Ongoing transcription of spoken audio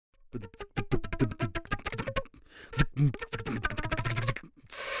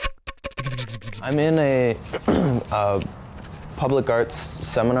I'm in a public arts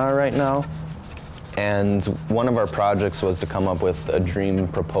seminar right now, and one of our projects was to come up with a dream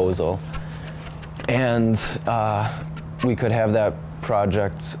proposal. And we could have that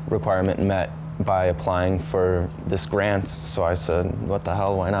project requirement met by applying for this grant, so I said, what the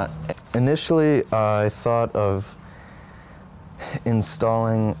hell, why not? Initially, I thought of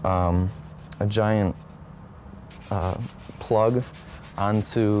installing a giant plug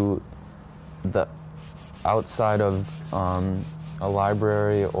onto the outside of a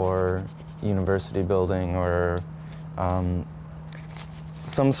library or university building or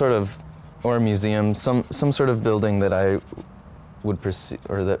some sort of, or a museum, some sort of building that I would perceive,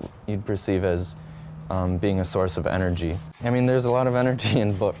 or that you'd perceive as being a source of energy. I mean, there's a lot of energy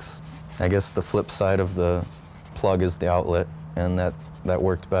in books. I guess the flip side of the plug is the outlet, and that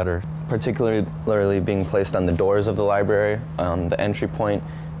worked better. Particularly being placed on the doors of the library, the entry point,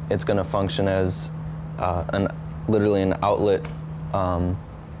 it's going to function as literally an outlet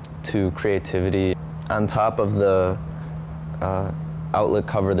to creativity. On top of the outlet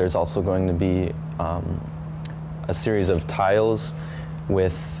cover, there's also going to be a series of tiles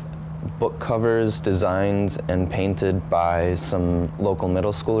with book covers designed and painted by some local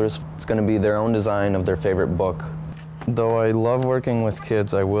middle schoolers. It's going to be their own design of their favorite book. Though I love working with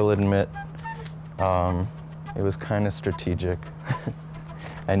kids, I will admit it was kind of strategic.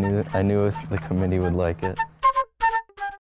 I knew the committee would like it.